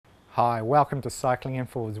Hi, welcome to Cycling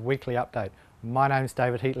Info's weekly update. My name is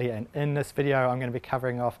David Heatley, and in this video I'm going to be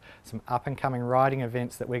covering off some up and coming riding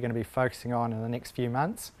events that we're going to be focusing on in the next few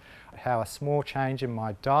months, how a small change in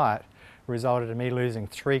my diet resulted in me losing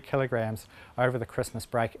 3 kilograms over the Christmas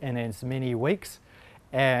break in as many weeks,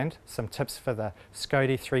 and some tips for the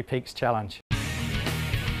Scody 3 Peaks Challenge.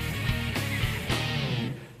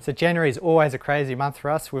 So January is always a crazy month for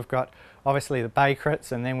us. We've got obviously the Bay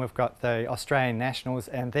Crits, and then we've got the Australian Nationals,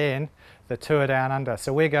 and then the Tour Down Under.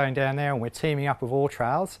 So we're going down there and we're teaming up with All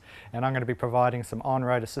Trails, and I'm going to be providing some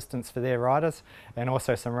on-road assistance for their riders and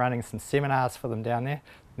also running some seminars for them down there.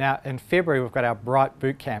 Now in February we've got our Bright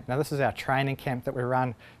Boot Camp. Now this is our training camp that we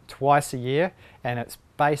run twice a year, and it's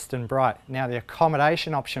based in Bright. Now the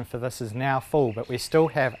accommodation option for this is now full, but we still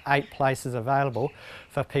have 8 places available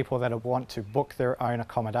for people that want to book their own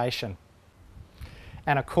accommodation.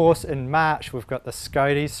 And of course in March we've got the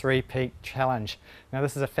Scody 3 Peak Challenge. Now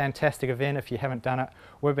this is a fantastic event if you haven't done it.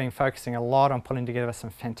 We've been focusing a lot on putting together some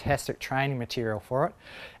fantastic training material for it,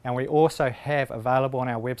 and we also have available on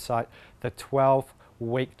our website the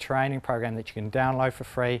 12-week training program that you can download for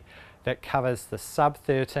free that covers the sub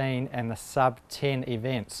 13 and the sub 10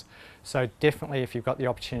 events. So definitely, if you've got the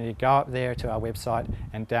opportunity, go up there to our website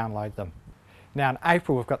and download them. Now in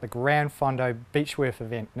April we've got the Gran Fondo Beechworth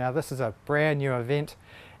event. Now this is a brand new event,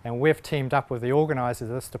 and we've teamed up with the organisers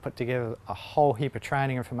of this to put together a whole heap of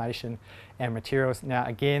training information and materials. Now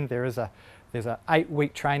again, there's a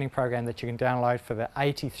 8-week training program that you can download for the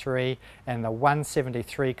 83 and the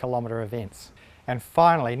 173 kilometre events. And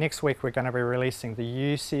finally, next week we're going to be releasing the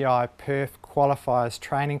UCI Perth Qualifiers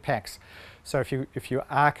training packs. So if you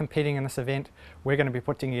are competing in this event, we're going to be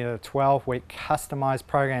putting together 12-week customised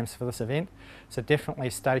programs for this event. So definitely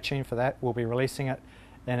stay tuned for that. We'll be releasing it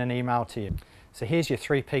in an email to you. So here's your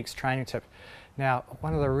 3 Peaks training tip. Now,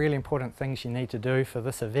 one of the really important things you need to do for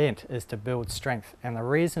this event is to build strength. And the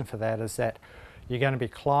reason for that is that you're going to be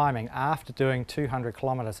climbing after doing 200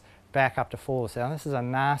 kilometres back up to Falls. Now this is a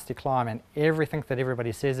nasty climb, and everything that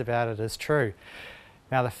everybody says about it is true.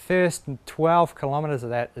 Now the first 12 kilometres of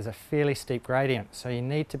that is a fairly steep gradient, so you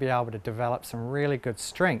need to be able to develop some really good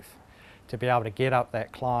strength to be able to get up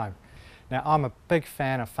that climb. Now I'm a big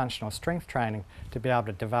fan of functional strength training to be able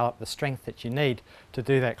to develop the strength that you need to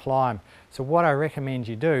do that climb. So what I recommend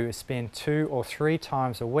you do is spend 2 or 3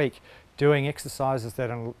 times a week doing exercises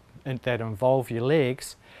that involve your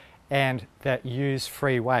legs and that use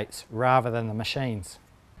free weights rather than the machines.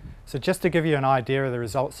 So just to give you an idea of the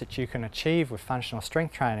results that you can achieve with functional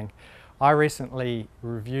strength training, I recently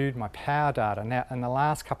reviewed my power data. Now in the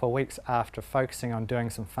last couple of weeks after focusing on doing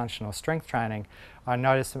some functional strength training, I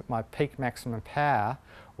noticed that my peak maximum power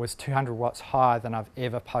was 200 watts higher than I've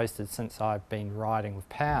ever posted since I've been riding with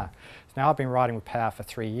power. So now I've been riding with power for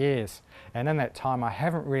 3 years, and in that time I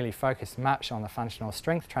haven't really focused much on the functional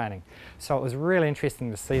strength training. So it was really interesting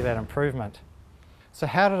to see that improvement. So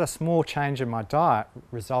how did a small change in my diet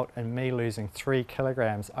result in me losing 3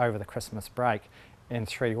 kilograms over the Christmas break in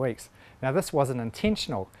 3 weeks? Now this wasn't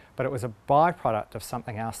intentional, but it was a byproduct of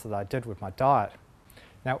something else that I did with my diet.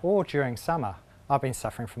 Now all during summer I've been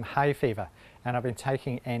suffering from hay fever, and I've been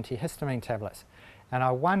taking antihistamine tablets, and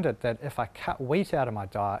I wondered that if I cut wheat out of my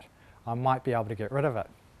diet I might be able to get rid of it.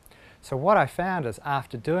 So what I found is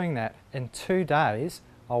after doing that, in 2 days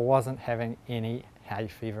I wasn't having any hay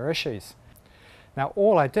fever issues. Now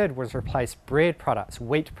all I did was replace bread products,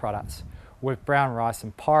 wheat products, with brown rice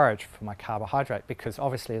and porridge for my carbohydrate, because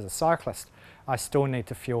obviously as a cyclist I still need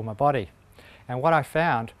to fuel my body. And what I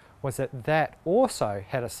found was that that also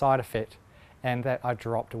had a side effect, and that I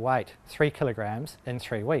dropped weight, 3 kilograms in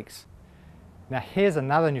 3 weeks. Now here's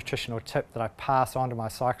another nutritional tip that I pass on to my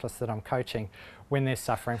cyclists that I'm coaching when they're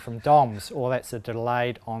suffering from DOMS, or that's a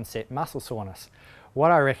delayed onset muscle soreness.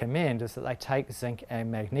 What I recommend is that they take zinc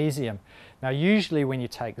and magnesium. Now usually when you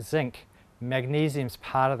take zinc, magnesium's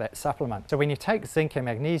part of that supplement. So when you take zinc and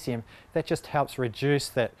magnesium, that just helps reduce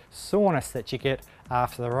that soreness that you get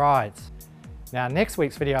after the rides. Now next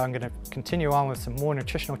week's video I'm going to continue on with some more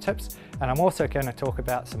nutritional tips, and I'm also going to talk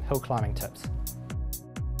about some hill climbing tips.